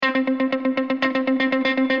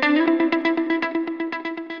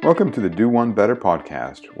Welcome to the Do One Better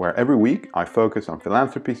podcast, where every week I focus on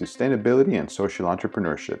philanthropy, sustainability, and social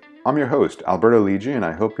entrepreneurship. I'm your host, Alberto Lidji, and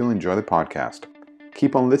I hope you'll enjoy the podcast.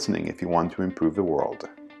 Keep on listening if you want to improve the world.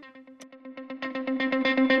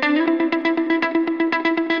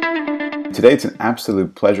 Today it's an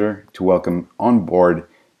absolute pleasure to welcome on board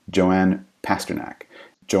Joanne Pasternack.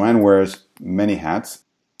 Joanne wears many hats.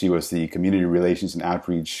 She was the Community Relations and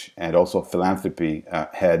Outreach and also Philanthropy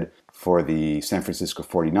head for the San Francisco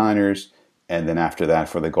 49ers, and then after that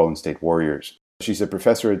for the Golden State Warriors. She's a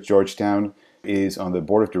professor at Georgetown, is on the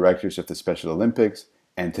board of directors of the Special Olympics,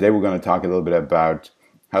 and today we're going to talk a little bit about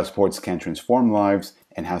how sports can transform lives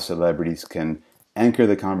and how celebrities can anchor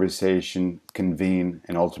the conversation, convene,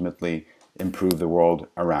 and ultimately improve the world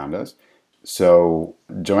around us. So,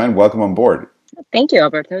 Joanne, welcome on board. Thank you,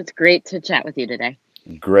 Alberto. It's great to chat with you today.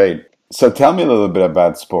 Great. So tell me a little bit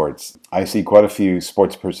about sports. I see quite a few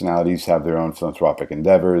sports personalities have their own philanthropic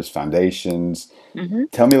endeavors, foundations.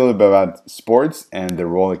 Tell me a little bit about sports and the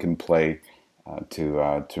role it can play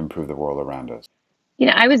to improve the world around us.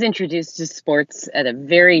 I was introduced to sports at a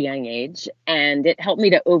very young age, and it helped me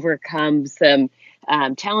to overcome some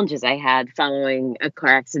challenges I had following a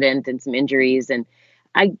car accident and some injuries. And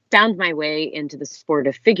I found my way into the sport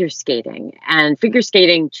of figure skating. And figure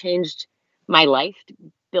skating changed my life,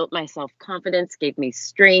 built my self-confidence, gave me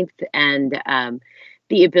strength and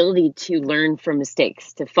the ability to learn from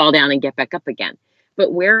mistakes, to fall down and get back up again.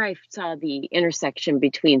 But where I saw the intersection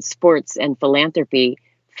between sports and philanthropy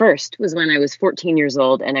first was when I was 14 years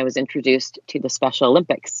old and I was introduced to the Special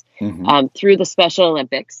Olympics. Through the Special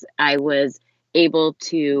Olympics, I was able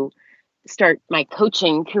to start my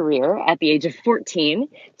coaching career at the age of 14.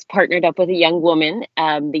 It's partnered up with a young woman.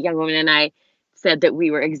 The young woman and I said that we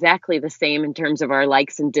were exactly the same in terms of our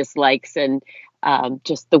likes and dislikes and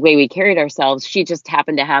just the way we carried ourselves. She just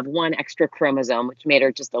happened to have one extra chromosome, which made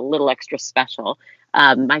her just a little extra special.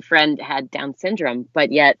 My friend had Down syndrome,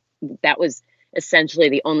 but yet that was essentially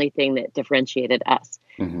the only thing that differentiated us.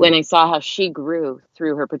 When I saw how she grew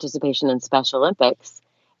through her participation in Special Olympics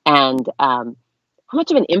and how much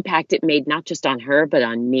of an impact it made, not just on her, but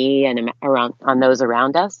on me and on those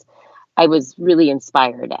around us, I was really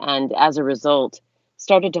inspired. And as a result,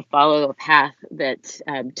 started to follow a path that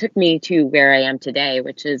took me to where I am today,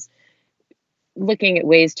 which is looking at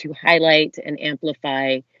ways to highlight and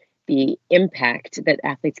amplify the impact that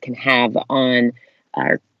athletes can have on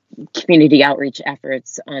our community outreach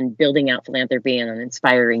efforts, on building out philanthropy and on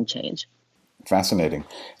inspiring change. Fascinating.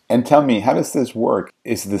 And tell me, how does this work?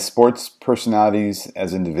 Is the sports personalities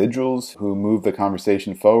as individuals who move the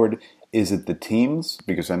conversation forward? Is it the teams?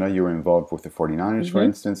 Because I know you were involved with the 49ers, for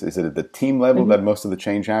instance. Is it at the team level that most of the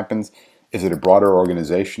change happens? Is it a broader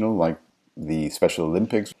organizational, like the Special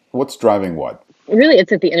Olympics? What's driving what? Really,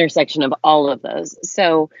 it's at the intersection of all of those.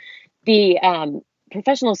 So the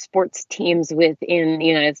professional sports teams within the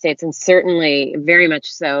United States, and certainly very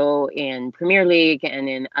much so in Premier League and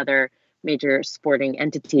in other major sporting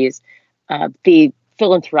entities, the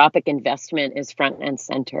philanthropic investment is front and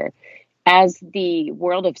center. As the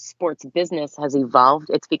world of sports business has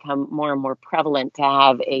evolved, it's become more and more prevalent to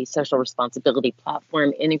have a social responsibility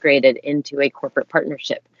platform integrated into a corporate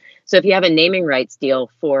partnership. So if you have a naming rights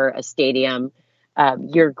deal for a stadium,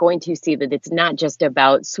 you're going to see that it's not just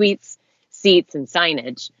about suites, seats, and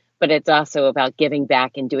signage, but it's also about giving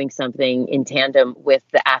back and doing something in tandem with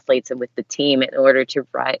the athletes and with the team in order to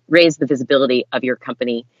raise the visibility of your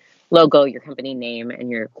company logo, your company name,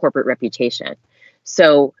 and your corporate reputation.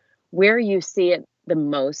 So where you see it the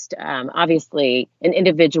most, obviously, an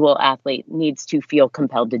individual athlete needs to feel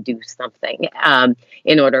compelled to do something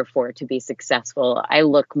in order for it to be successful. I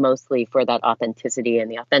look mostly for that authenticity and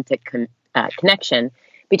the authentic connection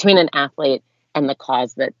between an athlete and the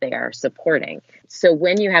cause that they are supporting. So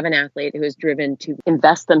when you have an athlete who is driven to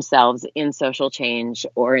invest themselves in social change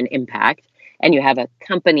or an impact, and you have a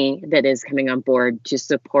company that is coming on board to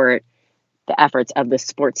support the efforts of the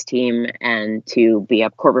sports team and to be a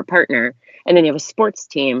corporate partner, and then you have a sports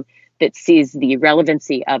team that sees the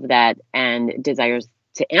relevancy of that and desires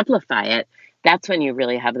to amplify it, that's when you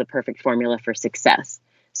really have the perfect formula for success.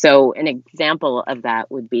 So an example of that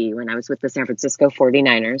would be when I was with the San Francisco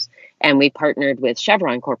 49ers, and we partnered with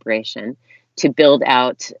Chevron Corporation to build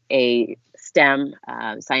out a STEM,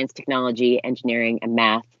 science, technology, engineering, and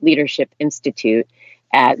math leadership institute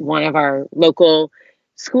at one of our local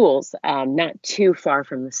schools, not too far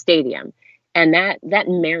from the stadium. And that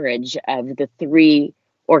marriage of the three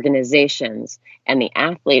organizations and the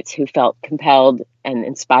athletes who felt compelled and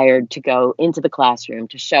inspired to go into the classroom,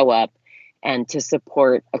 to show up, and to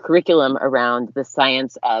support a curriculum around the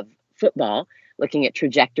science of football, looking at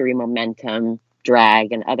trajectory, momentum,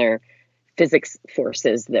 drag, and other physics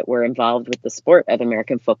forces that were involved with the sport of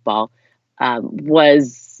American football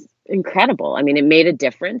was incredible. I mean, it made a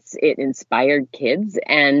difference. It inspired kids.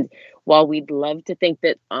 And while we'd love to think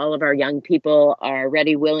that all of our young people are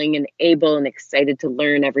ready, willing, and able and excited to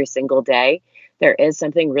learn every single day, there is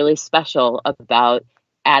something really special about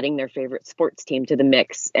adding their favorite sports team to the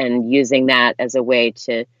mix and using that as a way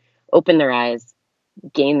to open their eyes,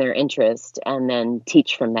 gain their interest, and then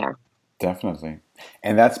teach from there. Definitely.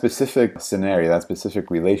 And that specific scenario, that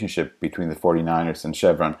specific relationship between the 49ers and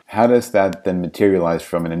Chevron, how does that then materialize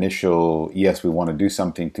from an initial, yes, we want to do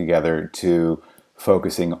something together, to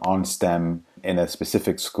focusing on STEM in a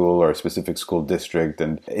specific school or a specific school district?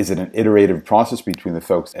 And is it an iterative process between the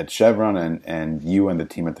folks at Chevron and you and the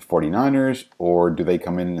team at the 49ers? Or do they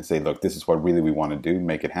come in and say, look, this is what really we want to do,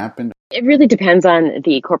 make it happen? It really depends on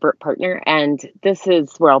the corporate partner. And this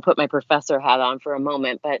is where I'll put my professor hat on for a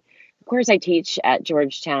moment. But the course I teach at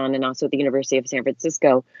Georgetown and also at the University of San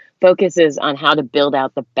Francisco focuses on how to build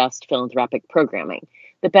out the best philanthropic programming.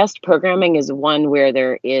 The best programming is one where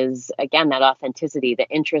there is, again, that authenticity, the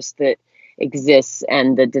interest that exists,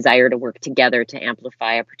 and the desire to work together to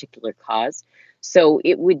amplify a particular cause. So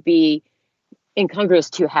it would be incongruous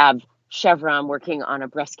to have Chevron working on a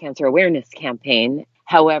breast cancer awareness campaign.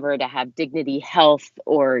 However, to have Dignity Health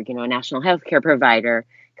or, a national healthcare provider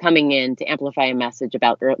coming in to amplify a message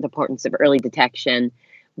about the importance of early detection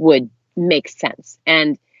would make sense.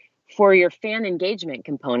 And for your fan engagement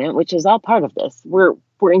component, which is all part of this, we're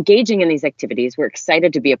engaging in these activities. We're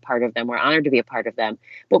excited to be a part of them. We're honored to be a part of them.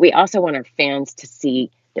 But we also want our fans to see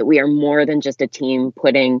that we are more than just a team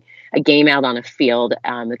putting a game out on a field.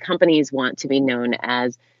 The companies want to be known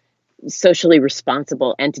as socially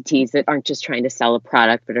responsible entities that aren't just trying to sell a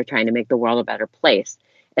product, but are trying to make the world a better place.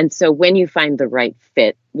 And so when you find the right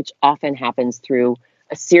fit, which often happens through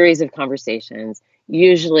a series of conversations,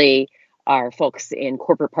 usually are folks in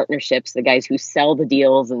corporate partnerships, the guys who sell the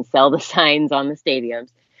deals and sell the signs on the stadiums,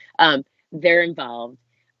 they're involved.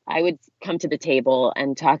 I would come to the table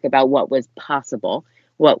and talk about what was possible,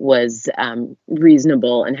 what was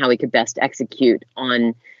reasonable, and how we could best execute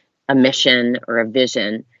on a mission or a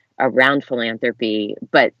vision around philanthropy.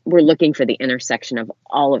 But we're looking for the intersection of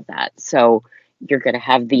all of that. So you're going to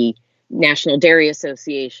have the National Dairy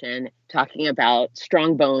Association talking about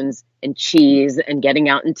strong bones and cheese and getting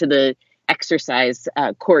out into the exercise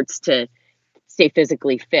courts to stay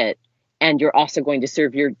physically fit. And you're also going to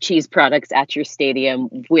serve your cheese products at your stadium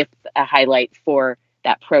with a highlight for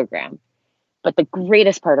that program. But the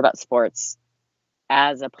greatest part about sports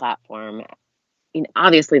as a platform,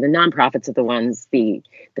 obviously the nonprofits are the ones, the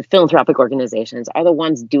philanthropic organizations are the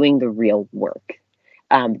ones doing the real work.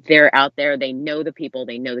 They're out there, they know the people,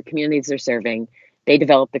 they know the communities they're serving, they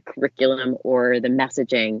develop the curriculum or the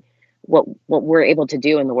messaging. What we're able to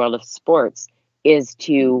do in the world of sports is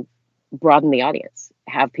to broaden the audience,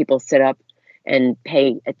 have people sit up and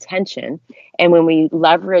pay attention. And when we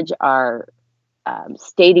leverage our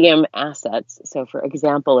stadium assets, so for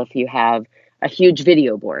example, if you have a huge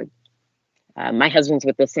video board, my husband's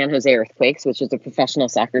with the San Jose Earthquakes, which is a professional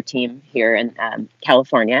soccer team here in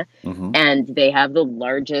California. Mm-hmm. And they have the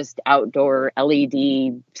largest outdoor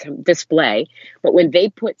LED display. But when they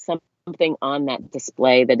put something on that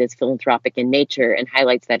display that is philanthropic in nature and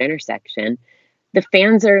highlights that intersection, the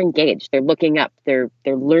fans are engaged. They're looking up. They're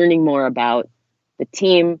learning more about the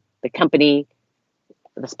team, the company,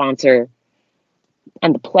 the sponsor,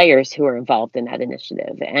 and the players who are involved in that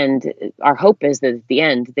initiative. And our hope is that at the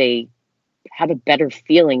end, they have a better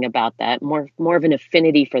feeling about that, more of an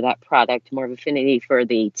affinity for that product, more of affinity for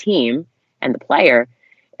the team and the player.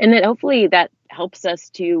 And that hopefully that helps us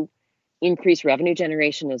to increase revenue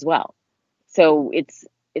generation as well. So it's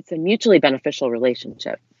a mutually beneficial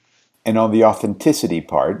relationship. And on the authenticity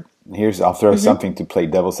part, I'll throw something to play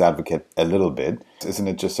devil's advocate a little bit. Isn't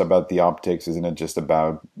it just about the optics? Isn't it just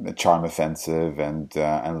about the charm offensive and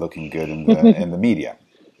looking good in the media?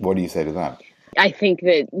 What do you say to that? I think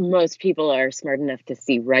that most people are smart enough to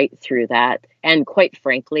see right through that. And quite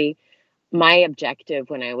frankly, my objective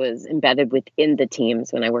when I was embedded within the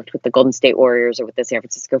teams, when I worked with the Golden State Warriors or with the San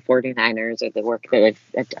Francisco 49ers, or the work that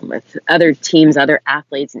I've done with other teams, other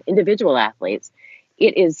athletes and individual athletes,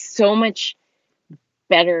 it is so much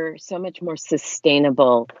better, so much more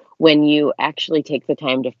sustainable when you actually take the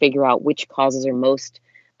time to figure out which causes are most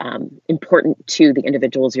important to the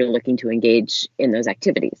individuals you're looking to engage in those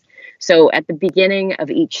activities. So at the beginning of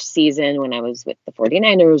each season, when I was with the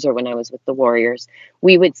 49ers or when I was with the Warriors,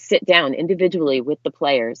 we would sit down individually with the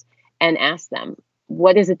players and ask them,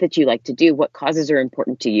 what is it that you like to do? What causes are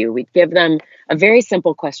important to you? We'd give them a very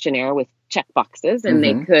simple questionnaire with check boxes, and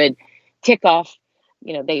they could tick off,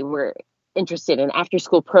 they were interested in after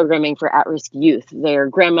school programming for at-risk youth. Their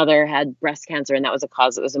grandmother had breast cancer, and that was a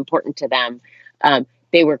cause that was important to them.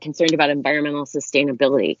 They were concerned about environmental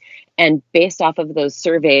sustainability. And based off of those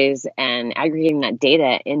surveys and aggregating that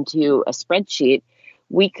data into a spreadsheet,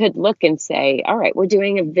 we could look and say, all right, we're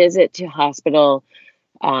doing a visit to hospital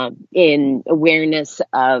in awareness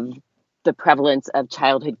of the prevalence of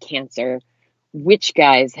childhood cancer. Which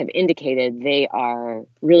guys have indicated they are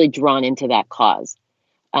really drawn into that cause?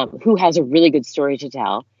 Who has a really good story to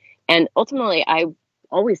tell? And ultimately, I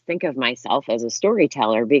always think of myself as a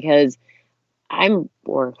storyteller because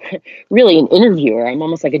or really an interviewer. I'm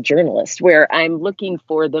almost like a journalist where I'm looking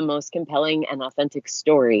for the most compelling and authentic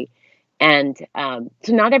story. And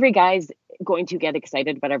so not every guy's going to get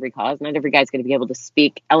excited about every cause. Not every guy's going to be able to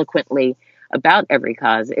speak eloquently about every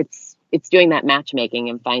cause. It's doing that matchmaking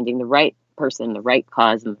and finding the right person, the right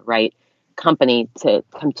cause, and the right company to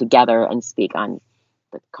come together and speak on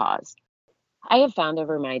the cause. I have found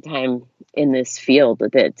over my time in this field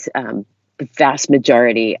that the vast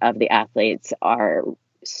majority of the athletes are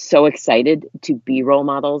so excited to be role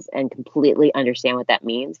models and completely understand what that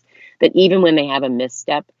means, that even when they have a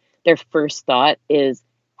misstep, their first thought is,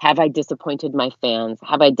 have I disappointed my fans?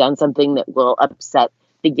 Have I done something that will upset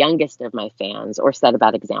the youngest of my fans or set a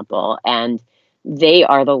bad example? And they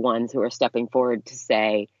are the ones who are stepping forward to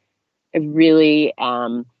say, I really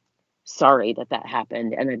am sorry that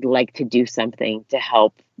happened, and I'd like to do something to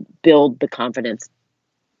help build the confidence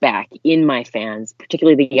back in my fans,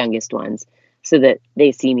 particularly the youngest ones, so that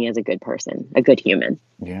they see me as a good person, a good human.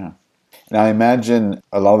 Yeah. And I imagine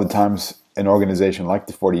a lot of the times an organization like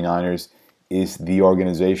the 49ers is the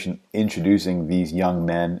organization introducing these young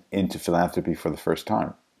men into philanthropy for the first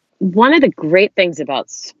time. One of the great things about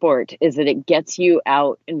sport is that it gets you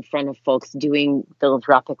out in front of folks doing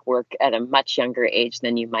philanthropic work at a much younger age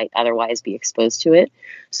than you might otherwise be exposed to it.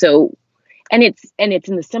 So, and it's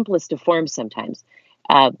in the simplest of forms sometimes.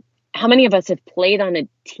 How many of us have played on a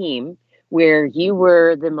team where you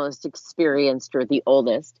were the most experienced or the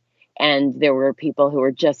oldest, and there were people who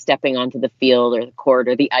were just stepping onto the field or the court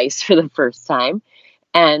or the ice for the first time,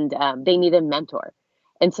 and they need a mentor?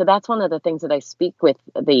 And so that's one of the things that I speak with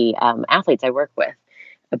the athletes I work with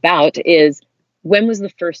about is, when was the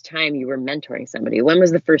first time you were mentoring somebody? When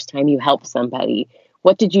was the first time you helped somebody?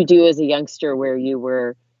 What did you do as a youngster where you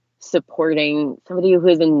were supporting somebody who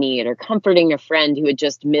was in need or comforting a friend who had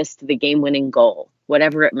just missed the game-winning goal,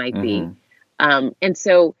 whatever it might be? And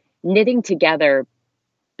so knitting together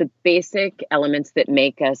the basic elements that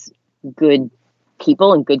make us good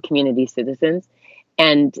people and good community citizens,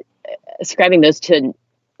 and ascribing those to,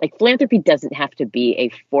 like, philanthropy doesn't have to be a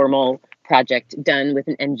formal project done with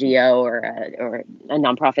an NGO or a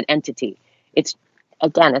nonprofit entity. It's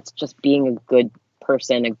just being a good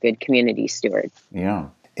person, a good community steward. Yeah.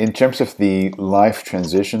 In terms of the life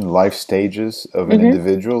transition, life stages of an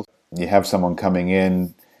individual, you have someone coming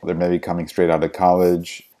in, they're maybe coming straight out of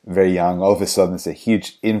college, very young, all of a sudden it's a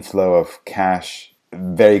huge inflow of cash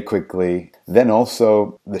very quickly. Then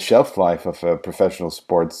also the shelf life of a professional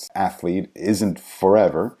sports athlete isn't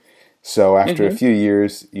forever. So after a few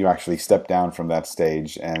years, you actually step down from that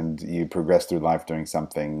stage and you progress through life doing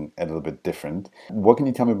something a little bit different. What can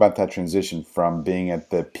you tell me about that transition from being at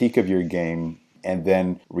the peak of your game and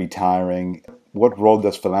then retiring? What role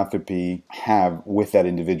does philanthropy have with that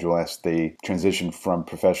individual as they transition from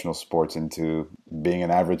professional sports into being an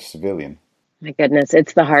average civilian? My goodness,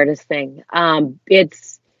 it's the hardest thing.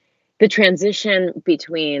 It's the transition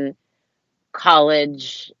between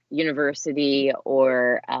college, university,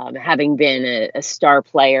 or having been a star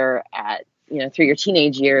player at, through your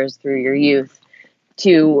teenage years, through your youth,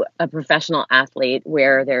 to a professional athlete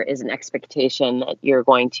where there is an expectation that you're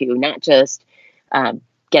going to not just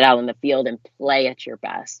get out on the field and play at your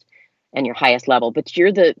best and your highest level, but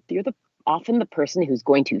you're often the person who's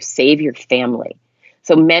going to save your family.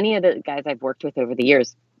 So many of the guys I've worked with over the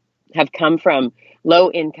years have come from low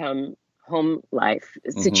income home life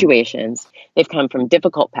situations. They've come from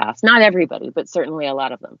difficult paths. Not everybody, but certainly a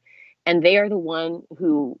lot of them. And they are the one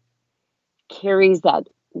who carries that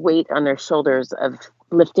weight on their shoulders of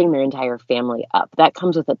lifting their entire family up. That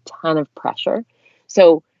comes with a ton of pressure.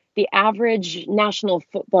 So the average National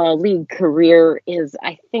Football League career is,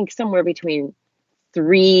 I think, somewhere between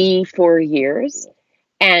 3-4 years.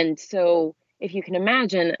 And so if you can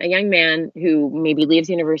imagine a young man who maybe leaves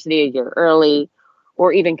university a year early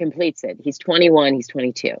or even completes it, he's 21, he's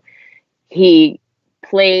 22. He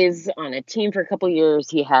plays on a team for a couple years.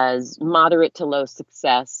 He has moderate to low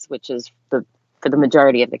success, which is for the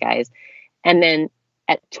majority of the guys. And then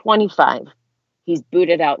at 25, he's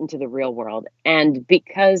booted out into the real world. And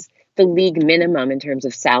because the league minimum in terms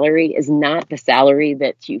of salary is not the salary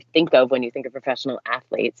that you think of when you think of professional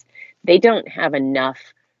athletes, they don't have enough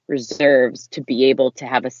reserves to be able to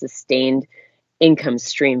have a sustained income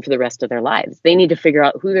stream for the rest of their lives. They need to figure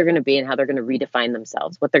out who they're going to be and how they're going to redefine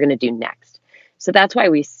themselves, what they're going to do next. So that's why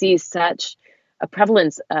we see such a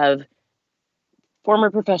prevalence of former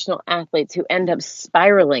professional athletes who end up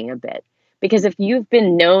spiraling a bit. Because if you've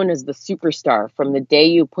been known as the superstar from the day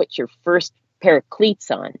you put your first pair of cleats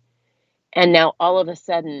on, and now all of a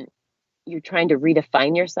sudden you're trying to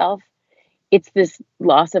redefine yourself, it's this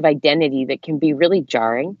loss of identity that can be really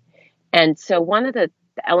jarring. And so one of the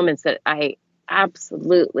elements that I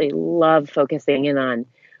absolutely love focusing in on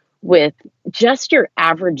with just your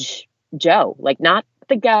average Joe, like not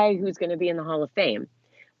the guy who's going to be in the Hall of Fame,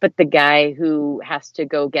 but the guy who has to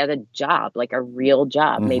go get a job, like a real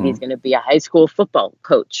job. Maybe he's going to be a high school football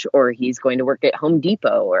coach, or he's going to work at Home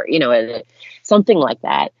Depot, or, something like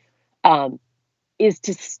that, is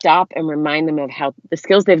to stop and remind them of how the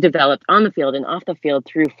skills they've developed on the field and off the field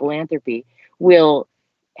through philanthropy will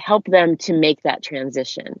help them to make that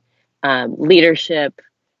transition. Leadership,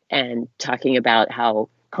 and talking about how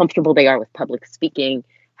comfortable they are with public speaking,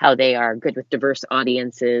 how they are good with diverse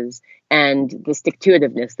audiences, and the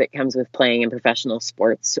stick-to-itiveness that comes with playing in professional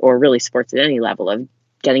sports, or really sports at any level, of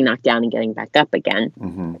getting knocked down and getting back up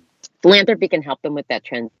again. Philanthropy can help them with that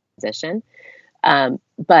transition.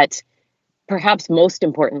 But perhaps most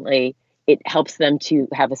importantly, it helps them to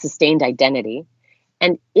have a sustained identity.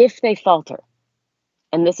 And if they falter,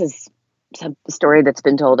 and this is a story that's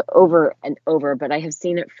been told over and over, but I have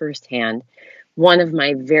seen it firsthand. One of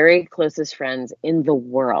my very closest friends in the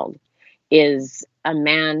world is a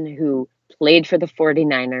man who played for the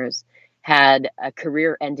 49ers, had a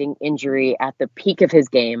career-ending injury at the peak of his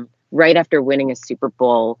game, right after winning a Super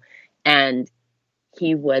Bowl, and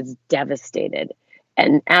he was devastated.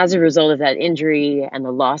 And as a result of that injury and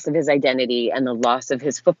the loss of his identity and the loss of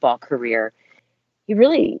his football career, he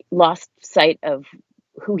really lost sight of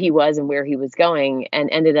who he was and where he was going, and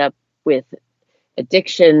ended up with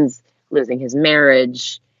addictions, losing his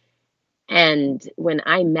marriage. And when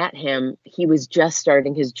I met him, he was just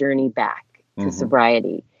starting his journey back to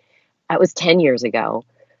sobriety. That was 10 years ago.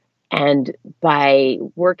 And by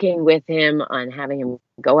working with him on having him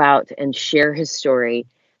go out and share his story,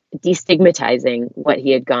 destigmatizing what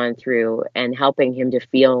he had gone through and helping him to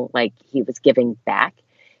feel like he was giving back,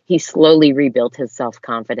 he slowly rebuilt his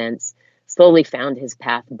self-confidence, slowly found his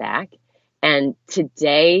path back. And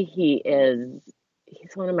today he's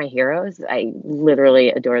one of my heroes. I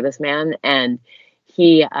literally adore this man. And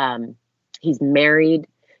he's married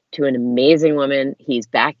to an amazing woman. He's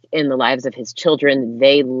back in the lives of his children.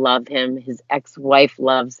 They love him. His ex-wife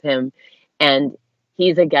loves him. And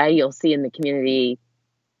he's a guy you'll see in the community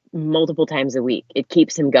multiple times a week. It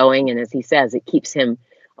keeps him going. And as he says, it keeps him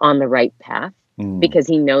on the right path, because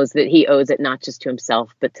he knows that he owes it not just to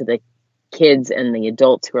himself, but to the kids and the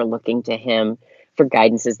adults who are looking to him for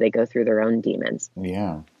guidance as they go through their own demons.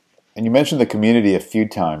 Yeah. And you mentioned the community a few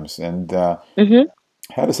times. And how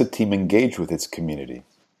does a team engage with its community?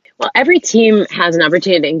 Well, every team has an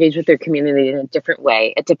opportunity to engage with their community in a different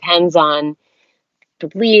way. It depends on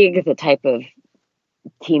the league, the type of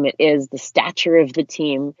team it is, the stature of the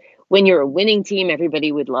team. When you're a winning team,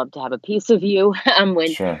 everybody would love to have a piece of you.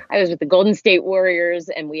 When I was with the Golden State Warriors,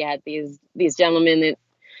 and we had these gentlemen that,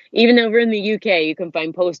 even over in the UK, you can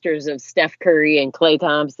find posters of Steph Curry and Klay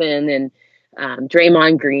Thompson and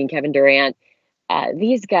Draymond Green, Kevin Durant.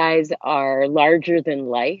 These guys are larger than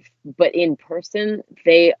life, but in person,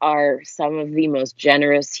 they are some of the most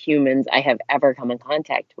generous humans I have ever come in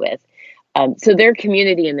contact with. So their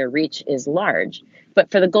community and their reach is large. But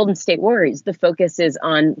for the Golden State Warriors, the focus is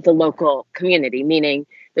on the local community, meaning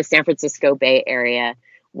the San Francisco Bay Area,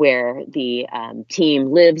 where the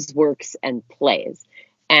team lives, works, and plays.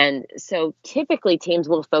 And so typically teams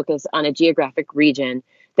will focus on a geographic region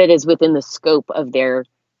that is within the scope of their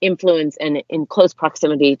influence and in close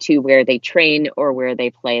proximity to where they train or where they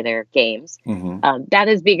play their games. That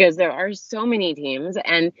is because there are so many teams,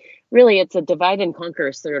 and really it's a divide and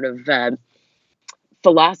conquer sort of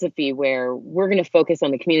philosophy, where we're going to focus on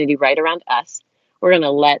the community right around us. We're going to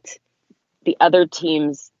let the other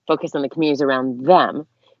teams focus on the communities around them.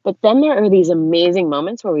 But then there are these amazing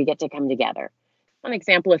moments where we get to come together. One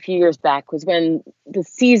example a few years back was when the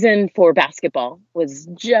season for basketball was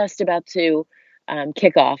just about to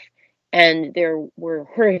kick off, and there were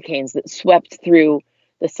hurricanes that swept through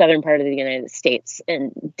the southern part of the United States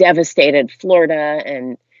and devastated Florida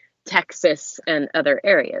and Texas and other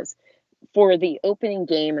areas. for the opening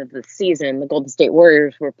game of the season, the Golden State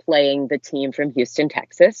Warriors were playing the team from Houston,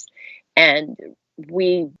 Texas. And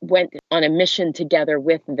we went on a mission together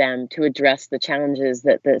with them to address the challenges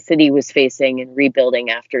that the city was facing in rebuilding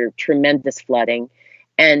after tremendous flooding.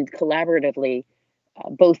 And collaboratively,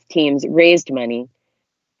 both teams raised money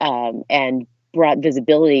and brought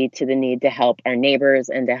visibility to the need to help our neighbors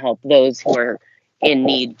and to help those who are in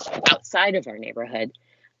need outside of our neighborhood.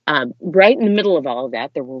 Right in the middle of all of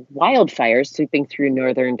that, there were wildfires sweeping through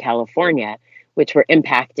Northern California, which were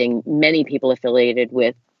impacting many people affiliated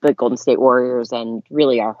with the Golden State Warriors, and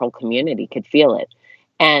really our whole community could feel it.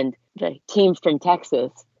 And the team from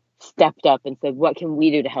Texas stepped up and said, what can we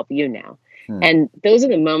do to help you now? And those are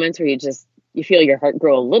the moments where you feel your heart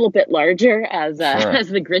grow a little bit larger, as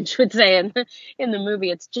the Grinch would say in the movie.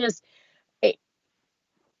 It's just,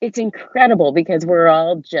 it's incredible because we're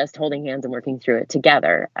all just holding hands and working through it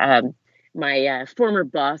together. My former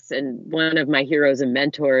boss and one of my heroes and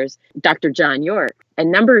mentors, Dr. John York, a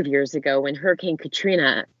number of years ago when Hurricane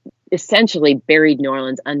Katrina essentially buried New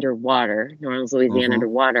Orleans underwater, New Orleans, Louisiana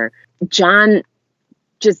underwater, John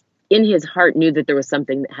just in his heart knew that there was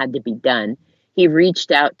something that had to be done. He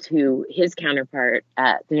reached out to his counterpart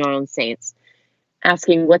at the New Orleans Saints,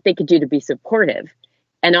 asking what they could do to be supportive,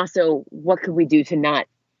 and also what could we do to not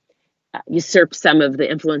usurp some of the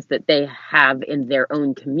influence that they have in their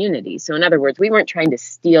own community. So in other words, we weren't trying to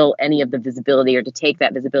steal any of the visibility or to take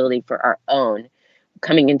that visibility for our own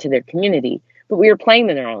coming into their community, but we were playing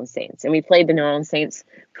the New Orleans Saints, and we played the New Orleans Saints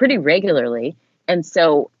pretty regularly. And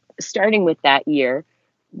so starting with that year,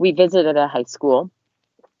 we visited a high school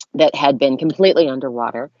that had been completely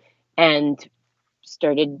underwater and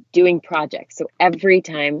started doing projects. So every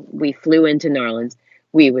time we flew into New Orleans,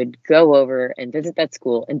 we would go over and visit that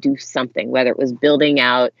school and do something, whether it was building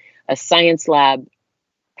out a science lab,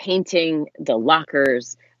 painting the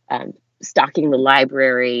lockers, stocking the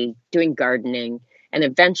library, doing gardening. And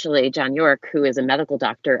eventually John York, who is a medical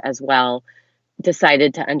doctor as well,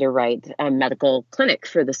 decided to underwrite a medical clinic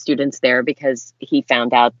for the students there because he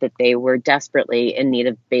found out that they were desperately in need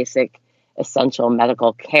of basic, essential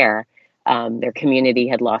medical care. Their community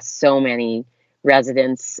had lost so many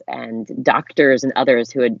residents and doctors and others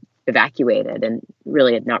who had evacuated and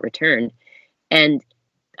really had not returned. And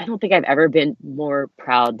I don't think I've ever been more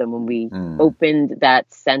proud than when we opened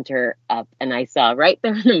that center up, and I saw right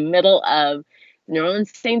there in the middle of New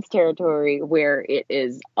Orleans Saints territory where it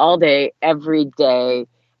is all day, every day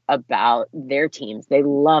about their teams. They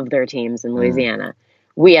love their teams in Louisiana.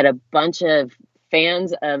 We had a bunch of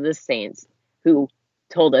fans of the Saints who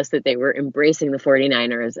told us that they were embracing the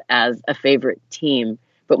 49ers as a favorite team,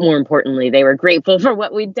 but more importantly, they were grateful for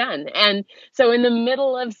what we'd done. And so in the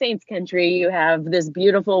middle of Saints country, you have this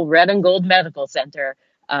beautiful red and gold medical center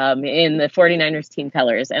in the 49ers team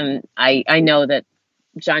colors. And I know that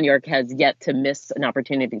John York has yet to miss an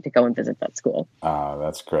opportunity to go and visit that school.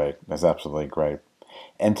 That's great. That's absolutely great.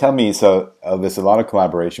 And tell me, so there's a lot of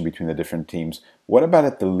collaboration between the different teams. What about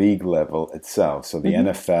at the league level itself? So the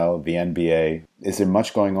NFL, the NBA, is there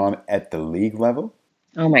much going on at the league level?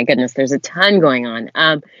 Oh my goodness, there's a ton going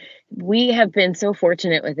on. We have been so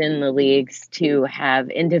fortunate within the leagues to have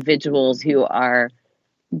individuals who are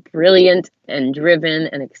brilliant and driven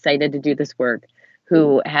and excited to do this work,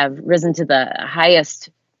 who have risen to the highest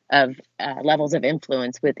of levels of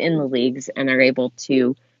influence within the leagues and are able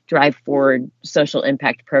to drive forward social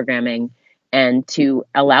impact programming and to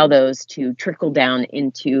allow those to trickle down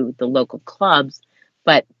into the local clubs.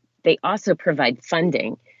 But they also provide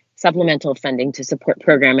funding, supplemental funding to support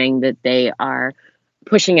programming that they are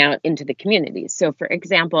pushing out into the communities. So for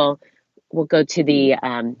example, we'll go to the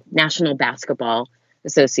National Basketball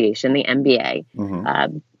Association, the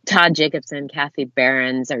NBA. Todd Jacobson, Kathy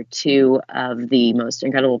Behrens are two of the most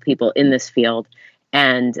incredible people in this field.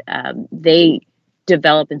 And they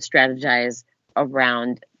develop and strategize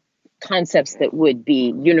around concepts that would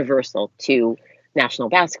be universal to National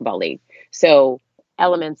Basketball League. So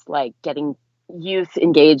elements like getting youth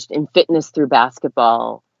engaged in fitness through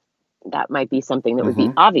basketball, that might be something that would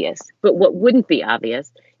be obvious. But what wouldn't be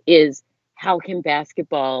obvious is how can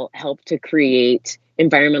basketball help to create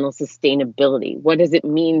environmental sustainability? What does it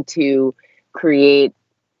mean to create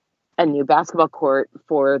a new basketball court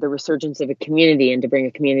for the resurgence of a community and to bring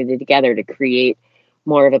a community together to create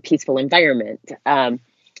more of a peaceful environment?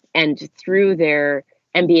 And through their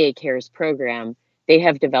NBA Cares program, they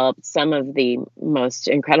have developed some of the most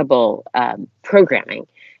incredible programming.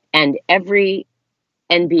 And every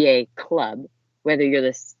NBA club, whether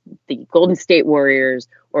you're the Golden State Warriors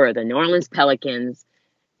or the New Orleans Pelicans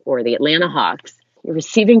or the Atlanta Hawks, you're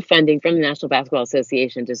receiving funding from the National Basketball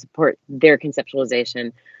Association to support their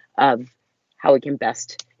conceptualization of how we can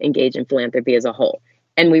best engage in philanthropy as a whole.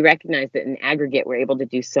 And we recognize that in aggregate, we're able to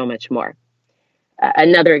do so much more.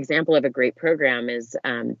 Another example of a great program is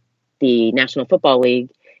the National Football League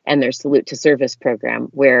and their Salute to Service program,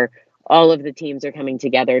 where all of the teams are coming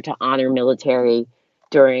together to honor military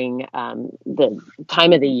during the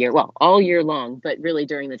time of the year, well, all year long, but really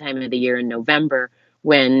during the time of the year in November,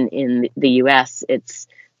 when in the US, it's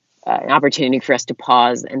an opportunity for us to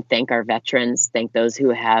pause and thank our veterans, thank those who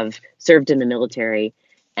have served in the military.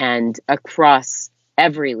 And across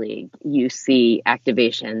every league, you see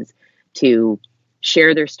activations to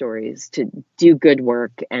share their stories, to do good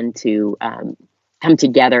work, and to come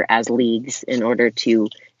together as leagues in order to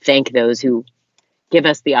thank those who give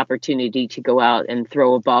us the opportunity to go out and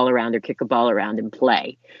throw a ball around or kick a ball around and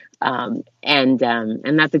play. And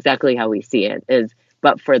that's exactly how we see it is,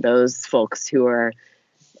 but for those folks who are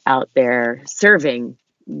out there serving,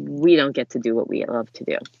 we don't get to do what we love to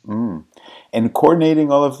do. And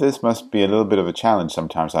coordinating all of this must be a little bit of a challenge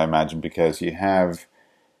sometimes, I imagine, because you have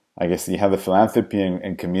the philanthropy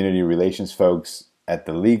and community relations folks at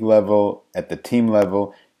the league level, at the team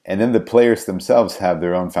level, and then the players themselves have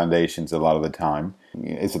their own foundations a lot of the time.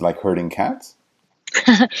 Is it like herding cats?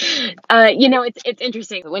 It's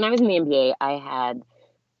interesting. When I was in the NBA, I had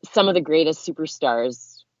some of the greatest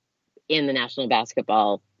superstars in the National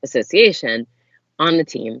Basketball Association on the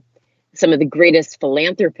team. Some of the greatest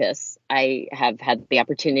philanthropists I have had the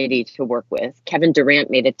opportunity to work with. Kevin Durant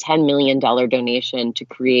made a $10 million donation to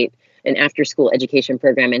create an after-school education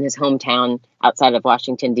program in his hometown outside of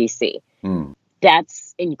Washington, D.C.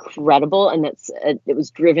 That's incredible, and it was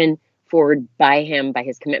driven forward by him, by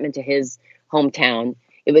his commitment to his hometown.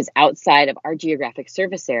 It was outside of our geographic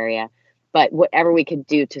service area, but whatever we could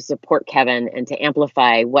do to support Kevin and to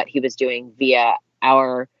amplify what he was doing via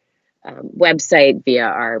our website, via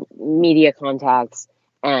our media contacts,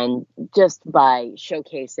 and just by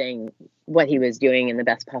showcasing what he was doing in the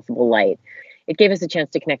best possible light. It gave us a chance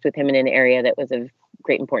to connect with him in an area that was of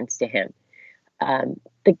great importance to him.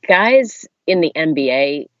 The guys in the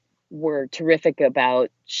NBA were terrific about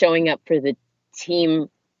showing up for the team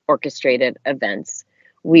orchestrated events.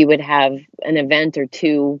 We would have an event or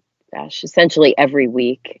two, essentially every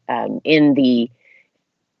week. In the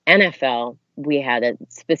NFL, we had a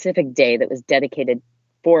specific day that was dedicated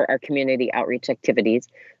for our community outreach activities.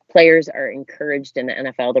 Players are encouraged in the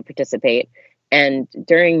NFL to participate. And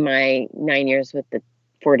during my 9 years with the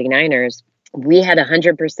 49ers, we had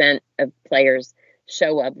 100% of players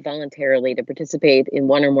show up voluntarily to participate in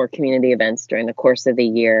one or more community events during the course of the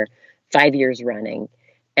year, 5 years running.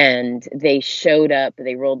 And they showed up,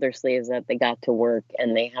 they rolled their sleeves up, they got to work,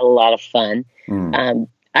 and they had a lot of fun.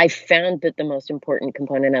 I found that the most important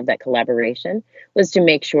component of that collaboration was to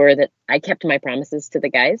make sure that I kept my promises to the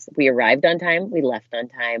guys. We arrived on time, we left on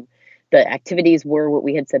time. The activities were what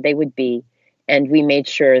we had said they would be. And we made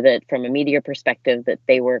sure that from a media perspective that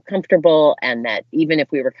they were comfortable, and that even if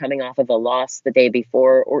we were coming off of a loss the day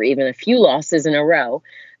before, or even a few losses in a row,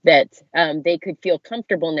 that they could feel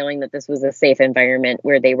comfortable knowing that this was a safe environment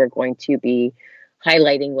where they were going to be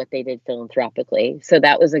highlighting what they did philanthropically. So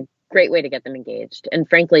that was a great way to get them engaged. And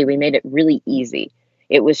frankly, we made it really easy.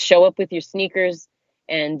 It was show up with your sneakers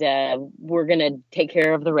and we're going to take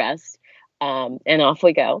care of the rest. And off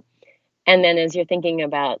we go. And then as you're thinking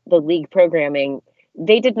about the league programming,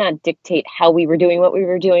 they did not dictate how we were doing what we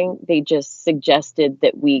were doing. They just suggested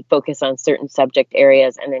that we focus on certain subject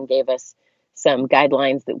areas and then gave us some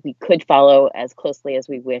guidelines that we could follow as closely as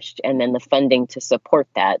we wished. And then the funding to support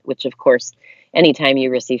that, which of course, anytime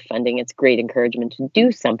you receive funding, it's great encouragement to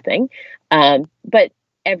do something. But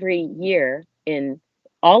every year in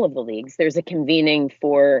all of the leagues, there's a convening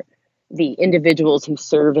for the individuals who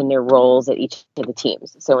serve in their roles at each of the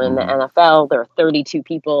teams. So in the NFL, there are 32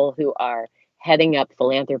 people who are heading up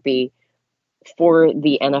philanthropy for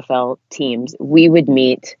the NFL teams. We would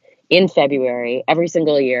meet in February every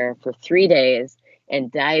single year for 3 days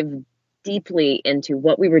and dive deeply into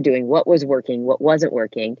what we were doing, what was working, what wasn't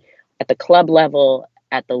working at the club level,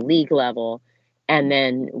 at the league level. And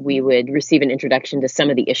then we would receive an introduction to some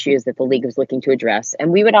of the issues that the league was looking to address.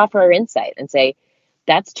 And we would offer our insight and say,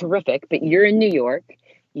 that's terrific, but you're in New York,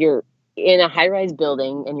 you're in a high-rise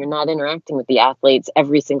building, and you're not interacting with the athletes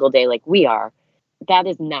every single day like we are. That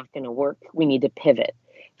is not going to work. We need to pivot.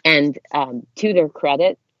 And to their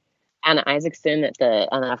credit, Anna Isaacson at the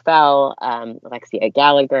NFL, Alexia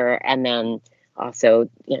Gallagher, and then also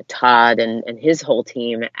Todd and his whole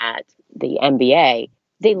team at the NBA,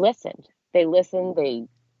 they listened. They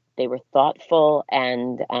were thoughtful,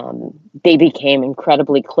 and they became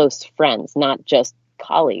incredibly close friends, not just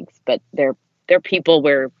colleagues, but they're people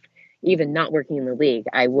where even not working in the league,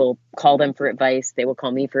 I will call them for advice. They will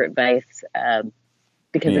call me for advice,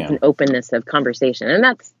 because it's Yeah. an openness of conversation. And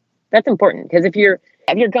that's important, because if you're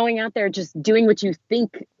going out there just doing what you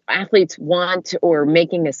think athletes want or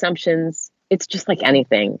making assumptions, it's just like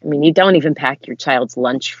anything. I mean, you don't even pack your child's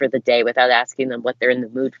lunch for the day without asking them what they're in the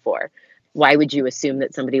mood for. Why would you assume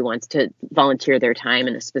that somebody wants to volunteer their time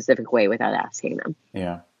in a specific way without asking them?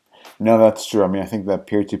 Yeah. No, that's true. I mean, I think that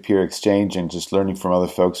peer-to-peer exchange and just learning from other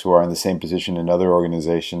folks who are in the same position in other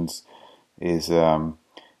organizations is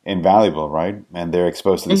invaluable, right? And they're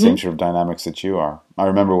exposed to the Mm-hmm. same sort of dynamics that you are. I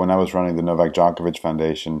remember when I was running the Novak Djokovic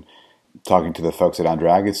Foundation, talking to the folks at Andre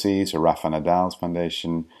Agassi's or Rafa Nadal's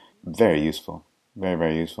foundation. Very useful. Very,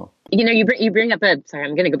 very useful. You bring up sorry,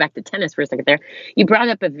 I'm going to go back to tennis for a second there. You brought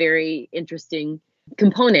up a very interesting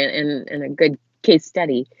component and a good case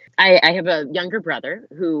study. I have a younger brother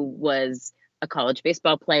who was a college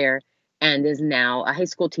baseball player and is now a high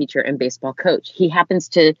school teacher and baseball coach. He happens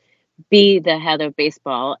to be the head of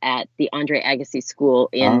baseball at the Andre Agassi School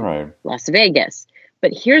All in right. Las Vegas.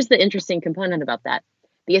 But here's the interesting component about that.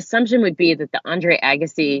 The assumption would be that the Andre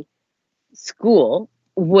Agassi School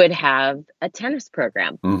would have a tennis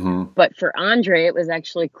program. Mm-hmm. But for Andre, it was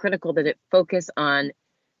actually critical that it focus on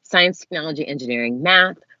science, technology, engineering,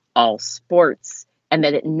 math, all sports, and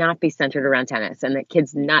that it not be centered around tennis, and that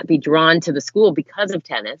kids not be drawn to the school because of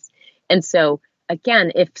tennis. And so,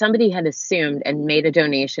 again, if somebody had assumed and made a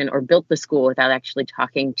donation or built the school without actually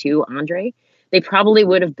talking to Andre, they probably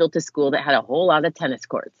would have built a school that had a whole lot of tennis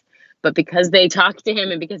courts. But because they talked to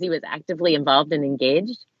him and because he was actively involved and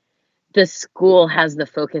engaged, the school has the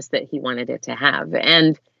focus that he wanted it to have.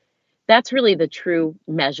 And that's really the true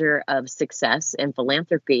measure of success in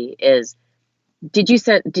philanthropy is, did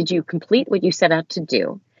you complete what you set out to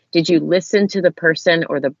do? Did you listen to the person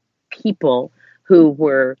or the people who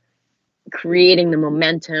were creating the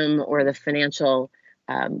momentum or the financial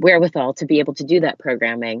wherewithal to be able to do that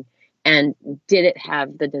programming? And did it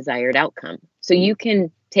have the desired outcome? So you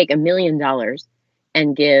can take $1 million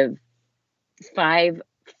and give 5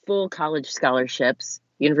 full college scholarships,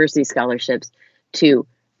 university scholarships, to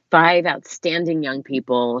 5 outstanding young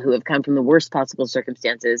people who have come from the worst possible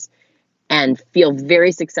circumstances and feel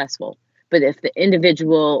very successful. But if the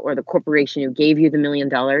individual or the corporation who gave you the $1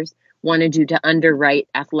 million wanted you to underwrite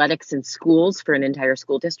athletics in schools for an entire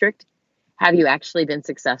school district, have you actually been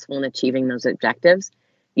successful in achieving those objectives?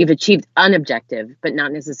 You've achieved an objective, but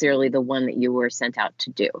not necessarily the one that you were sent out to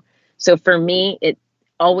do. So for me, it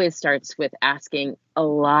always starts with asking a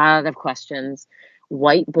lot of questions,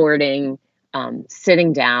 whiteboarding,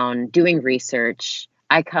 sitting down, doing research.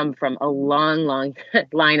 I come from a long, long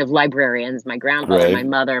line of librarians, my grandfather, my Great.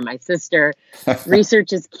 mother, my sister.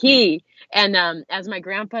 Research is key. And as my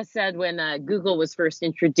grandpa said when Google was first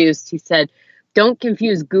introduced, he said, don't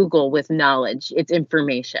confuse Google with knowledge. It's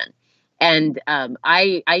information. And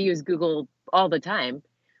I use Google all the time,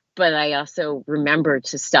 but I also remember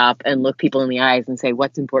to stop and look people in the eyes and say,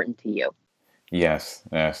 what's important to you? Yes,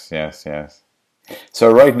 yes, yes, yes.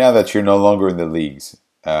 So right now that you're no longer in the leagues,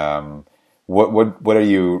 what are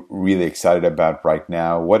you really excited about right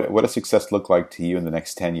now? What does success look like to you in the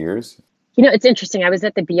next 10 years? It's interesting. I was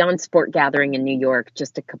at the Beyond Sport gathering in New York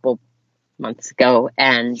just a couple months ago.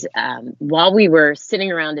 And while we were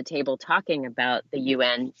sitting around a table talking about the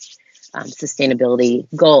UN sustainability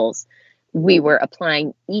goals, we were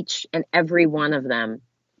applying each and every one of them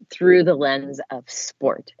through the lens of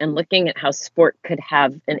sport and looking at how sport could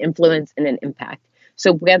have an influence and an impact.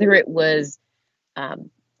 So whether it was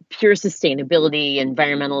pure sustainability,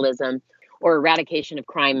 environmentalism, or eradication of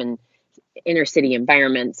crime in inner city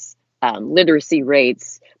environments, literacy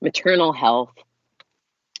rates, maternal health,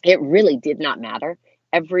 it really did not matter.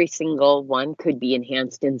 Every single one could be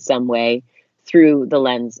enhanced in some way through the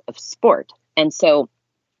lens of sport. And so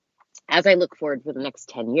as I look forward for the next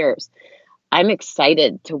 10 years, I'm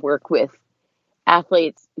excited to work with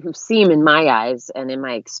athletes who seem, in my eyes and in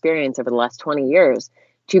my experience over the last 20 years,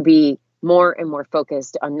 to be more and more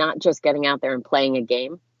focused on not just getting out there and playing a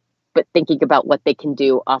game, but thinking about what they can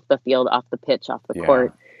do off the field, off the pitch, off the Yeah.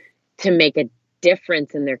 court to make a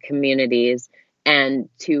difference in their communities and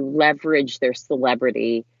to leverage their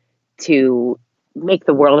celebrity to make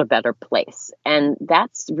the world a better place. And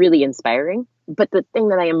that's really inspiring. But the thing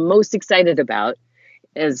that I am most excited about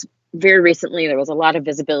is very recently there was a lot of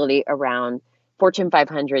visibility around Fortune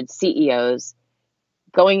 500 CEOs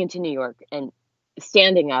going into New York and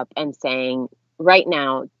standing up and saying, right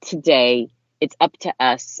now, today, it's up to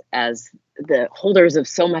us as the holders of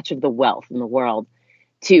so much of the wealth in the world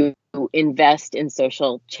to invest in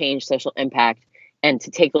social change, social impact, and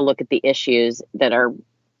to take a look at the issues that are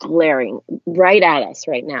glaring right at us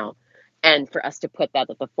right now. and for us to put that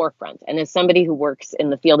at the forefront. And as somebody who works in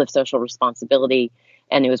the field of social responsibility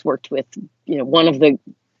and who has worked with, one of the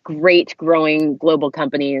great growing global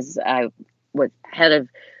companies, was head of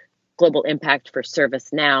global impact for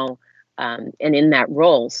ServiceNow, and in that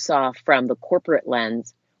role saw from the corporate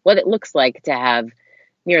lens what it looks like to have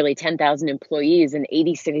nearly 10,000 employees in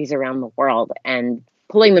 80 cities around the world, and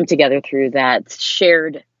pulling them together through that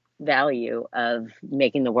shared value of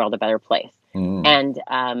making the world a better place.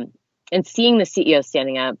 And seeing the CEOs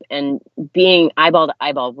standing up and being eyeball to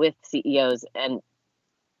eyeball with CEOs and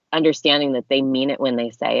understanding that they mean it when they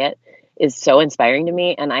say it is so inspiring to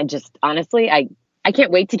me. And I just, honestly, I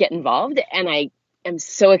can't wait to get involved. And I am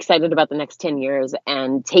so excited about the next 10 years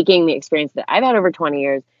and taking the experience that I've had over 20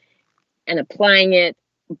 years and applying it,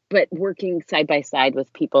 but working side by side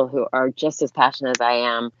with people who are just as passionate as I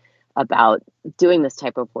am about doing this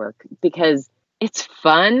type of work, because it's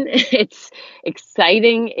fun, it's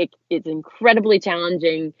exciting, it's incredibly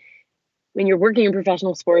challenging. When you're working in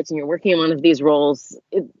professional sports and you're working in one of these roles,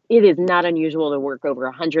 it is not unusual to work over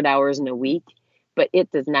 100 hours in a week, but it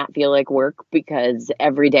does not feel like work, because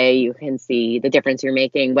every day you can see the difference you're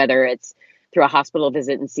making, whether it's through a hospital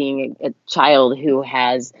visit and seeing a child who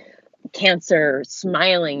has cancer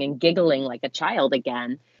smiling and giggling like a child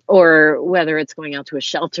again, or whether it's going out to a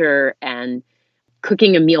shelter and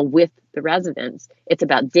cooking a meal with the residents. It's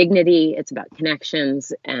about dignity, it's about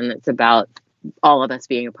connections, and it's about all of us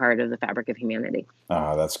being a part of the fabric of humanity.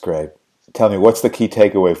 Oh, that's great. Tell me, what's the key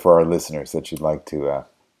takeaway for our listeners that you'd like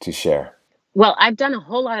to share? Well, I've done a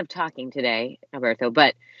whole lot of talking today, Alberto,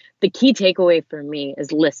 but the key takeaway for me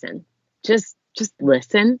is listen. Just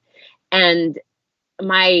listen. And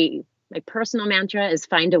my personal mantra is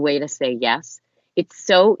find a way to say yes. It's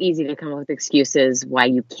so easy to come up with excuses why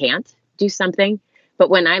you can't do something. But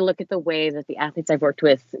when I look at the way that the athletes I've worked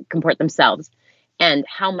with comport themselves and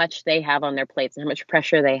how much they have on their plates and how much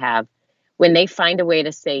pressure they have, when they find a way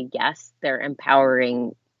to say yes, they're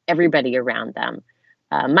empowering everybody around them.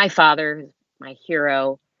 My father, my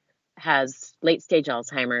hero, has late stage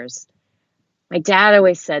Alzheimer's. My dad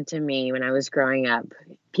always said to me when I was growing up,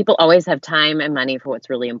 people always have time and money for what's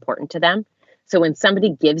really important to them. So when somebody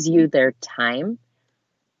gives you their time,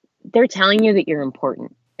 they're telling you that you're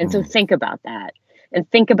important. And so think about that, and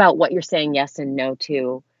think about what you're saying yes and no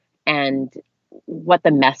to, and what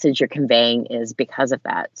the message you're conveying is because of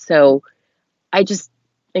that. So I just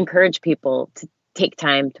encourage people to take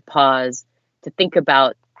time to pause, to think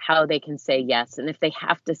about how they can say yes. And if they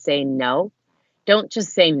have to say no, don't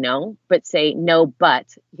just say no, but say no, but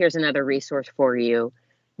here's another resource for you.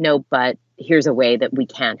 No, but here's a way that we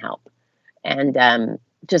can help. And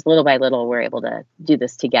just little by little, we're able to do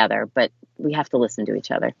this together, but we have to listen to each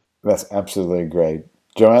other. That's absolutely great.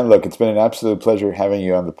 Joanne, look, it's been an absolute pleasure having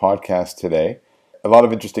you on the podcast today. A lot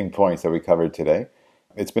of interesting points that we covered today.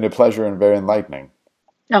 It's been a pleasure and very enlightening.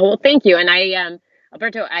 Oh, well, thank you. And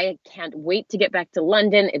Alberto, I can't wait to get back to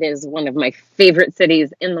London. It is one of my favorite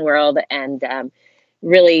cities in the world, and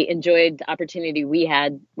really enjoyed the opportunity we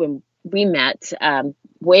had when we met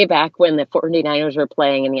way back when the 49ers were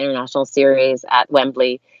playing in the International Series at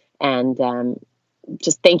Wembley. And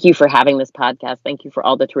just thank you for having this podcast. Thank you for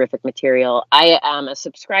all the terrific material. I am a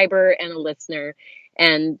subscriber and a listener,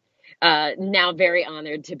 and now very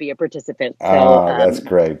honored to be a participant. So that's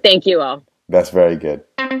great. Thank you all. That's very good.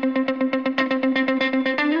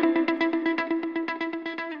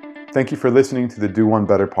 Thank you for listening to the Do One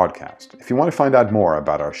Better podcast. If you want to find out more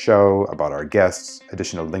about our show, about our guests,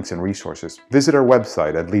 additional links and resources, visit our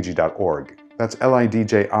website at lidji.org. That's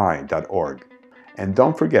lidji.org. And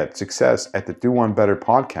don't forget, success at the Do One Better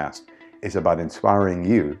podcast is about inspiring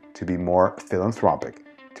you to be more philanthropic,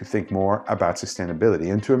 to think more about sustainability,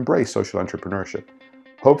 and to embrace social entrepreneurship.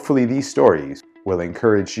 Hopefully these stories will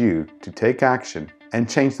encourage you to take action and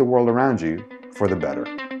change the world around you for the better.